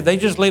hatchet. They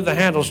just leave the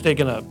handle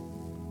sticking up.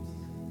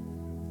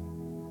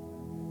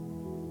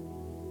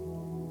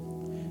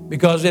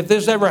 Because if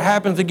this ever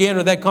happens again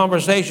or that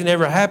conversation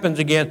ever happens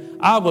again,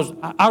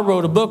 I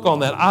wrote a book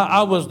on that.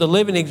 I was the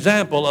living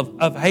example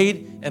of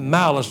hate and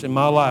malice in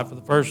my life for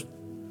the first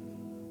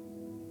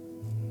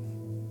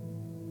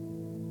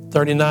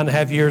 39 and a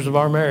half years of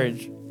our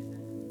marriage.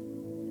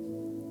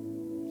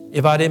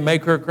 If I didn't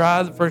make her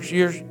cry the first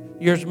years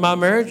of my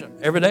marriage,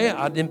 every day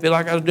I didn't feel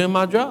like I was doing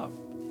my job.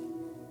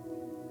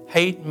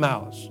 Hate and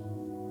malice.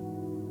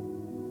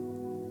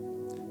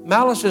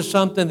 Malice is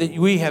something that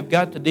we have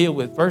got to deal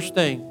with. First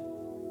thing,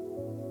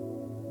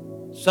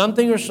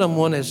 something or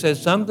someone has said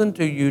something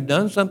to you,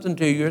 done something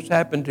to you, it's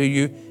happened to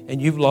you,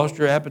 and you've lost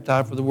your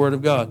appetite for the Word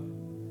of God.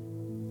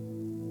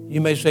 You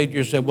may say to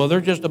yourself, well,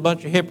 they're just a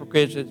bunch of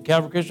hypocrites at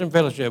Calvary Christian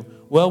Fellowship.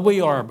 Well, we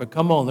are, but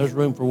come on, there's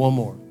room for one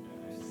more.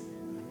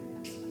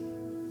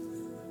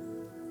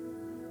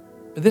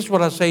 But this is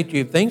what I say to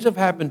you. If things have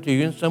happened to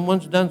you and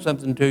someone's done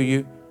something to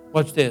you,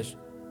 watch this.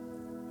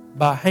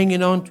 By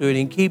hanging on to it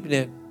and keeping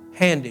it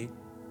handy,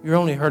 you're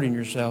only hurting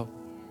yourself.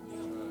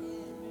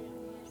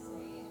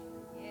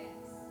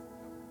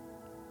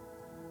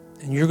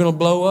 And you're going to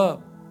blow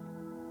up.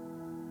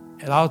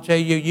 And I'll tell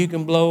you, you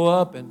can blow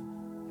up,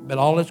 but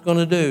all it's going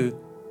to do,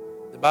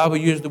 the Bible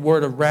used the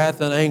word of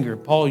wrath and anger.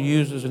 Paul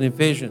uses in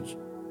Ephesians.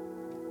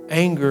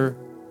 Anger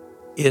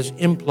is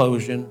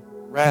implosion.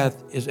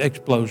 Wrath is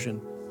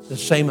explosion. The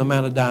same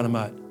amount of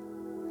dynamite.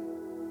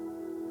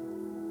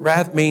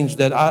 Wrath means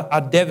that I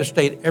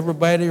devastate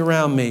everybody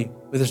around me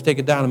with a stick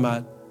of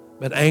dynamite.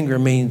 But anger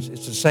means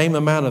it's the same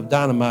amount of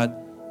dynamite,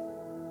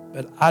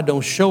 but I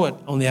don't show it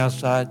on the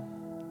outside.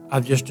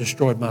 I've just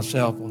destroyed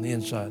myself on the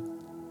inside.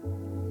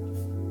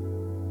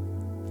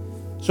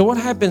 So what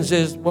happens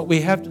is, what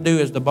we have to do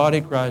as the body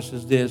of Christ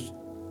is this.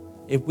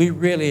 If we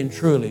really and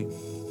truly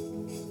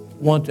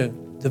want to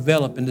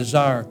develop and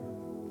desire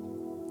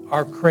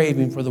our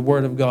craving for the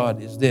Word of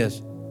God is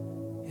this,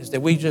 is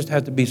that we just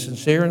have to be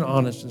sincere and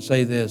honest and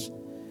say this.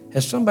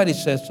 Has somebody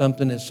said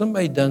something? Has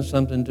somebody done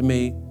something to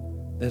me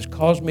that's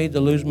caused me to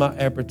lose my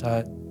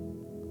appetite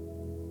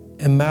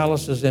and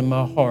malice is in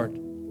my heart?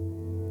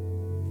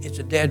 It's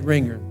a dead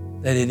ringer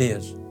that it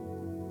is.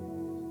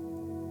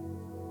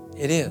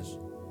 It is.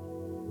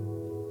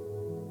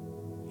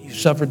 You've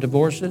suffered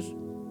divorces.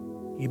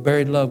 You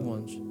buried loved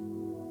ones.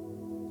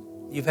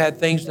 You've had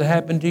things that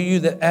happen to you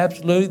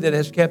that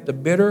has kept a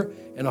bitter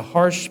and a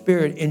harsh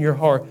spirit in your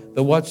heart.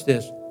 But watch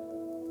this.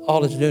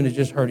 All it's doing is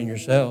just hurting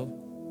yourself.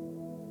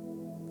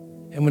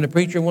 And when the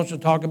preacher wants to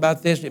talk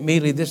about this,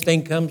 immediately this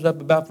thing comes up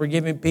about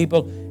forgiving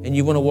people and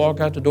you want to walk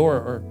out the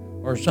door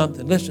or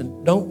something.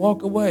 Listen, don't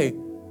walk away.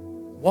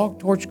 Walk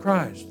towards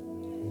Christ.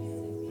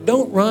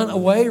 Don't run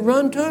away,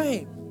 run to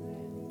Him.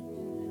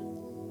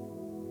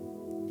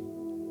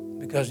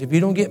 Because if you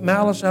don't get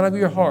malice out of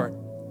your heart,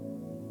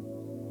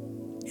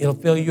 it'll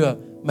fill you up.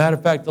 Matter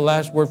of fact, the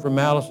last word for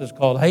malice is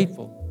called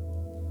hateful.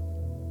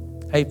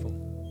 Hateful.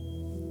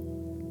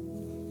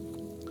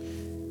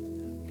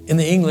 In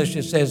the English,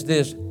 it says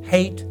this,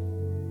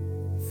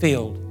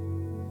 hate-filled.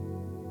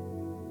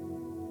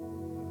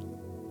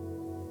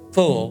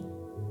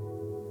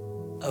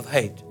 Full of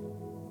hate.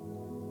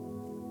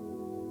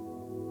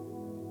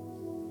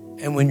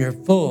 And when you're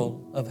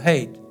full of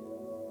hate,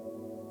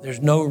 there's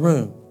no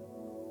room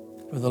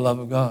for the love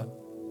of God.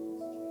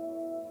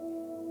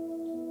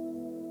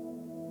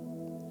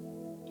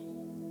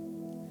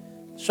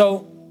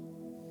 So,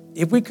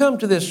 if we come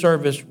to this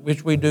service,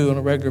 which we do on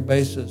a regular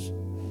basis,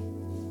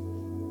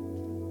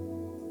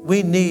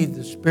 we need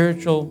the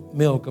spiritual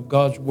milk of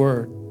God's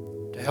Word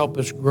to help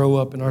us grow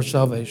up in our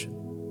salvation.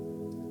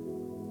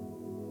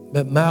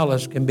 But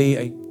malice can be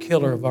a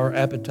killer of our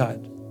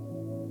appetite.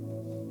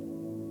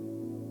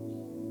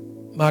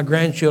 My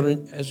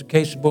grandchildren, as a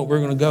case of what we're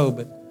going to go,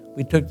 but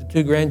we took the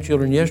 2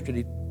 grandchildren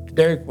yesterday to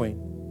Dairy Queen.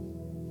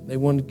 They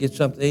wanted to get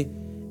something to eat.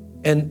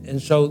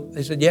 And so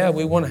they said, yeah,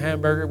 we want a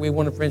hamburger, we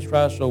want a French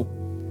fry. So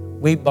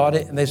we bought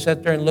it, and they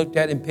sat there and looked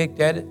at it and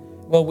picked at it.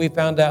 Well, we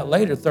found out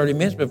later, 30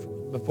 minutes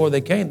before they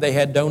came, they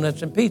had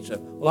donuts and pizza.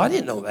 Well, I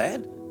didn't know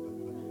that.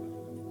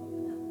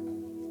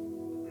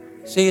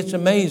 See, it's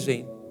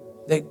amazing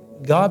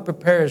that God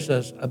prepares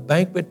us a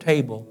banquet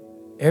table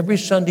every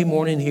Sunday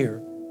morning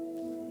here.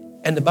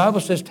 And the Bible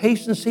says,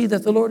 taste and see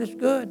that the Lord is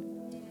good.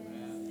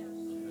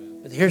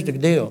 But here's the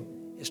deal.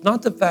 It's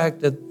not the fact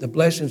that the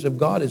blessings of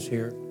God is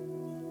here.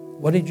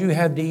 What did you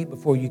have to eat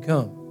before you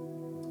come?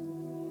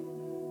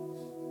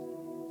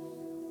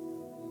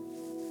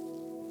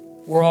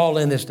 We're all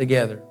in this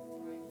together.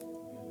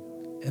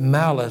 And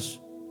malice,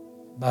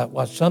 by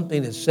what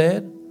something is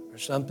said or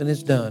something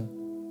is done,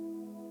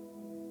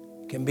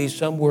 can be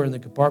somewhere in the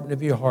compartment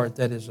of your heart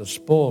that is a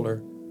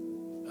spoiler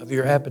of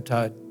your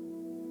appetite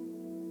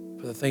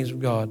for the things of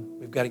God.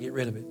 We've got to get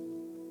rid of it.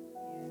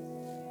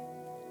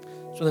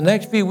 So the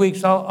next few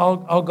weeks,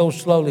 I'll go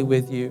slowly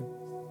with you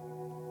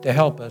to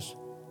help us,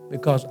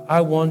 because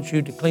I want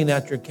you to clean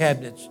out your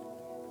cabinets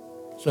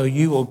so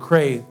you will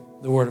crave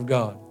the Word of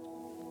God.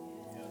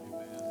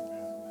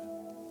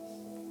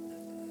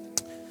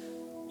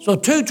 So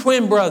 2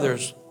 twin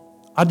brothers,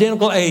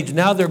 identical age,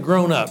 now they're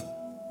grown up.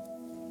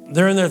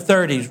 They're in their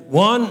 30s.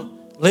 One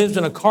lives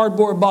in a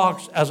cardboard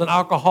box as an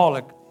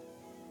alcoholic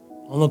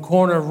on the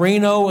corner of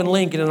Reno and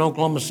Lincoln in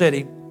Oklahoma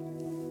City.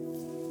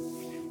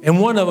 And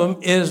one of them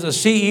is the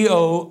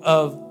CEO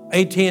of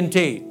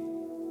AT&T.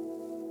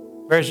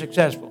 Very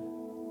successful.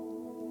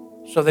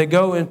 So they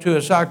go into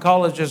a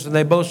psychologist and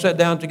they both sit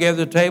down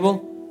together at the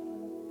table.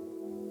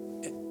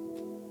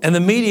 And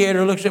the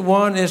mediator looks at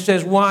one and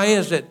says, why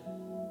is it?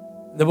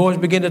 The boys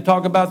begin to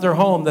talk about their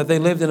home, that they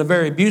lived in a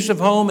very abusive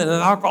home and an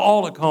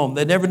alcoholic home.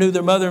 They never knew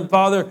their mother and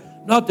father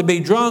not to be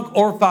drunk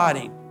or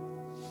fighting.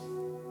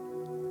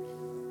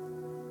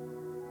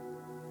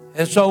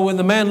 And so when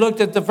the man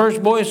looked at the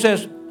first boy and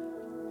says,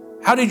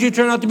 how did you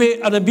turn out to be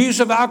an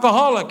abusive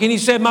alcoholic? And he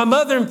said, my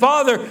mother and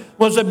father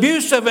was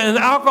abusive and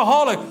an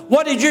alcoholic.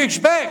 What did you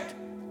expect?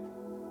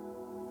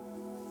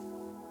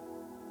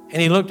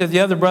 And he looked at the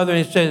other brother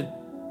and he said,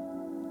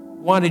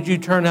 why did you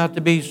turn out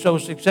to be so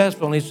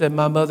successful? And he said,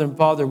 my mother and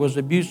father was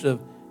abusive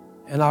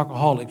and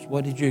alcoholics.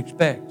 What did you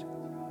expect?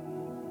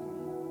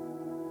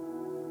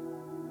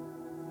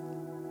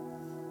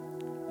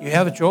 You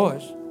have a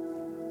choice.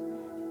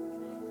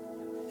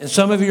 And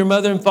some of your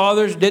mother and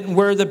fathers didn't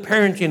wear the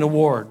parenting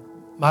award.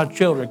 My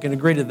children can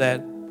agree to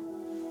that.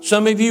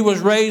 Some of you was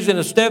raised in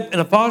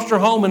a foster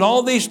home and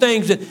all these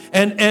things.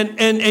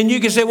 And you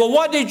can say, well,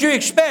 what did you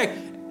expect?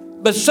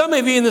 But some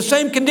of you in the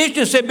same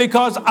condition said,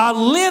 because I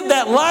lived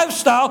that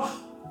lifestyle,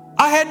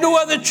 I had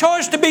no other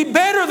choice to be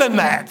better than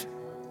that.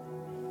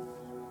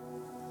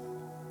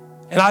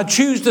 And I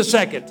choose the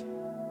second.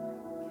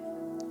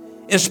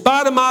 In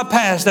spite of my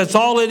past, that's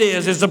all it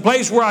is. It's the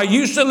place where I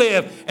used to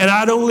live, and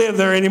I don't live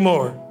there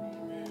anymore.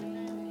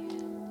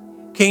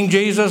 King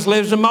Jesus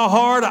lives in my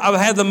heart. I've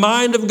had the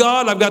mind of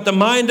God. I've got the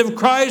mind of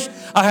Christ.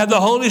 I have the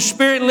Holy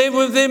Spirit live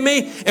within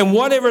me. And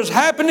whatever's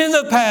happened in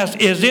the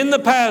past is in the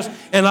past.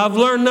 And I've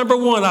learned, number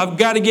one, I've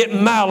got to get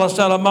malice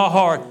out of my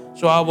heart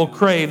so I will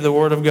crave the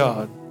Word of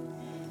God.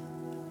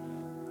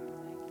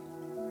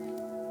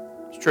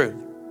 It's true.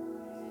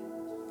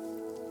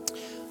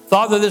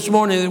 Father, this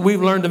morning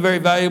we've learned a very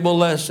valuable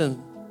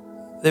lesson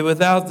that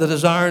without the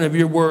desiring of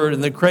your Word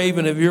and the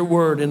craving of your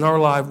Word in our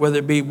life, whether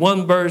it be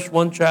one verse,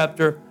 one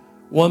chapter,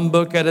 one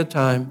book at a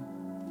time,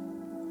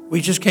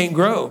 we just can't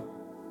grow.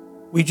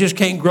 We just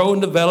can't grow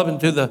and develop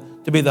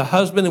to be the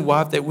husband and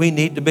wife that we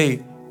need to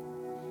be.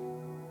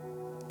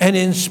 And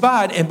in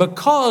spite and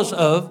because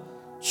of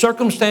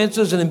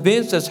circumstances and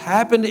events that's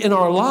happened in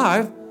our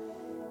life,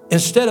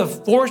 instead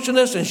of forcing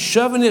us and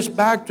shoving us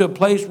back to a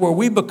place where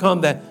we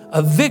become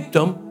a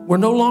victim, we're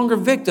no longer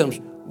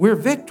victims. We're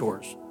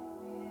victors.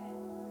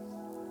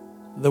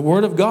 The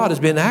Word of God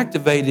has been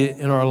activated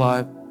in our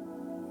life.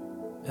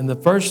 And the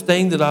first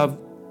thing that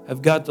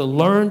I've got to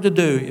learn to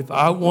do if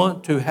I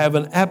want to have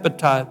an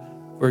appetite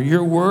for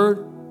your Word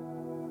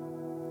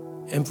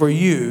and for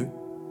you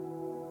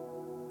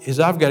is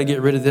I've got to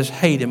get rid of this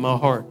hate in my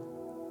heart.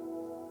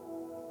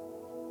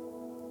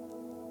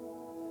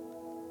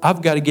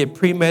 I've got to get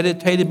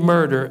premeditated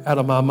murder out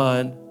of my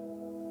mind.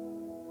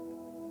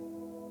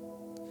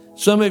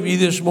 Some of you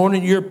this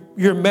morning,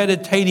 you're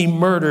meditating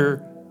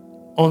murder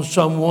on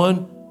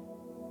someone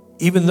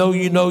even though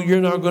you know you're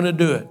not going to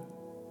do it.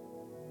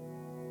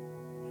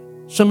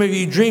 Some of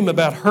you dream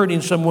about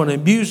hurting someone,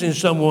 abusing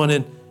someone,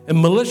 and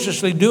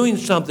maliciously doing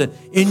something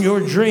in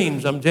your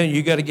dreams. I'm telling you,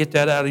 you got to get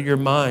that out of your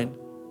mind.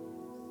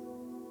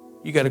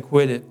 You got to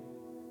quit it.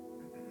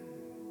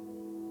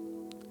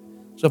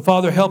 So,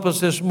 Father, help us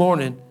this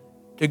morning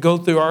to go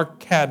through our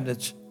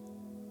cabinets.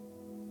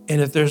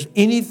 And if there's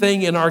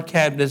anything in our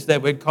cabinets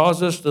that would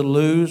cause us to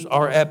lose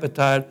our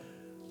appetite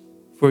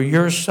for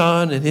your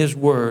Son and His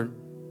Word,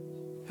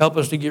 help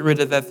us to get rid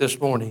of that this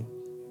morning.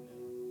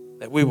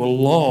 That we will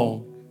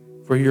long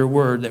for your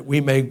Word, that we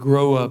may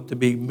grow up to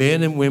be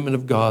men and women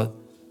of God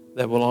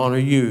that will honor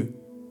you.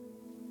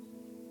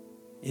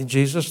 In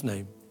Jesus'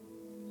 name,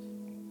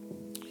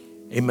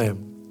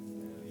 amen.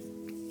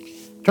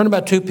 Turn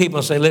about two people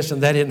and say,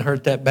 listen, that didn't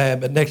hurt that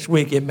bad, but next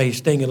week it may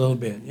sting a little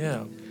bit.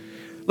 Yeah.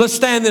 Let's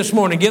stand this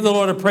morning. Give the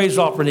Lord a praise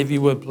offering if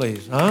you would,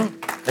 please. Huh?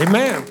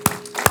 Amen.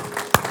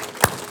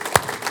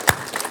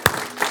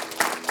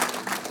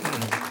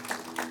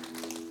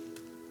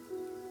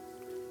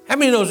 How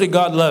many knows that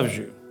God loves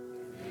you?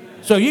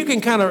 So you can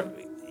kind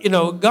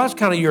of, God's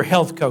kind of your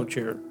health coach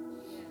here.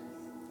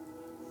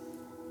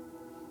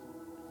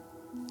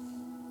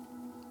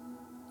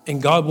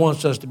 And God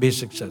wants us to be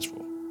successful.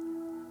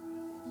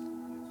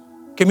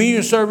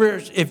 Communion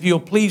servers, if you'll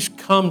please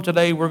come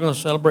today, we're going to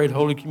celebrate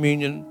Holy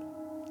Communion.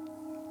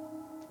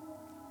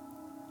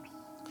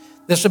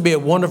 This will be a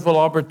wonderful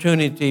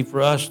opportunity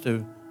for us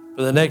for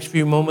the next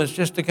few moments,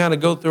 just to kind of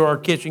go through our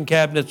kitchen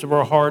cabinets of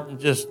our heart and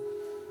just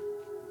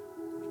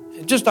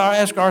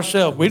ask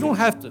ourselves. We don't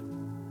have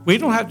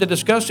to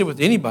discuss it with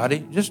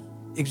anybody. Just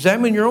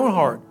examine your own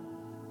heart.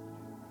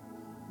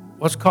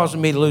 What's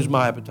causing me to lose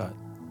my appetite?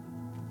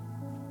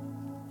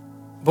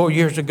 4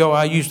 years ago,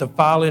 I used a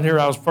file in here.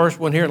 I was first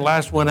one here and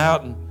last one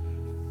out. And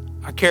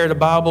I carried a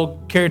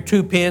Bible, carried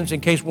 2 pens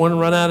in case one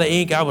run out of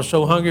ink. I was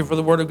so hungry for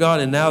the Word of God.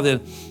 And now then,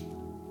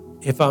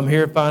 if I'm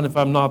here, fine. If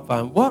I'm not,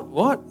 fine.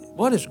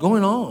 What is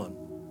going on?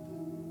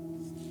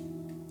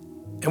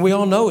 And we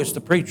all know it's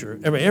the preacher.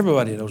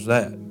 Everybody knows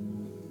that.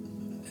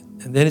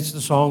 And then it's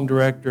the song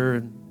director.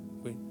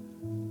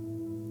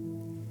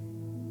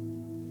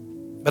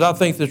 But I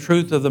think the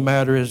truth of the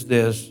matter is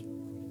this.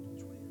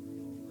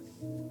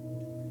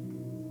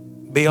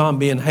 Beyond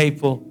being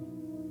hateful,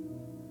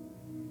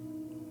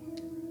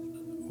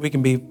 we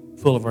can be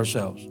full of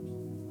ourselves.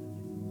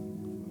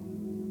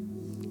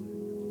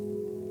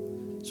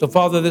 So,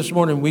 Father, this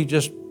morning we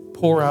just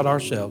pour out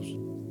ourselves.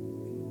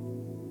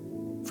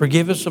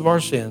 Forgive us of our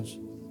sins.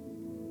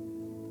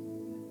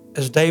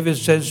 As David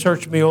said,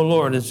 search me, O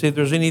Lord, and see if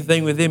there's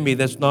anything within me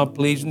that's not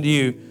pleasing to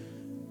you.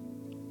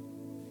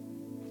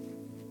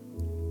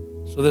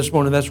 So this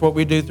morning, that's what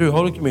we do through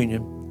Holy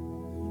Communion.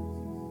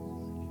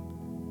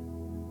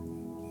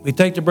 We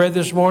take the bread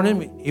this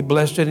morning. He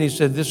blessed it and he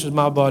said, this is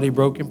my body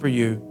broken for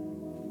you.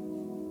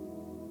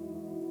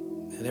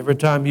 And every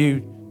time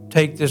you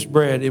take this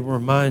bread, it will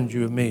remind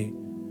you of me.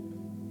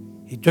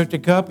 He took the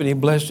cup and he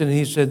blessed it and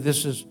he said,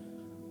 this is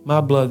my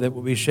blood that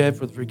will be shed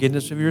for the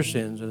forgiveness of your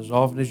sins. And as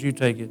often as you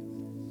take it,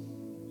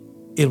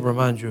 it'll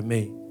remind you of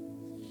me.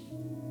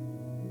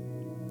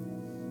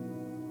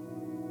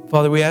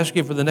 Father, we ask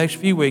you for the next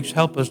few weeks,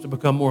 help us to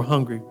become more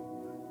hungry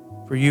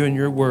for you and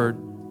your word.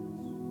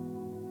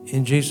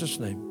 In Jesus'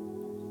 name,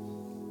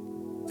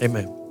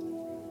 amen.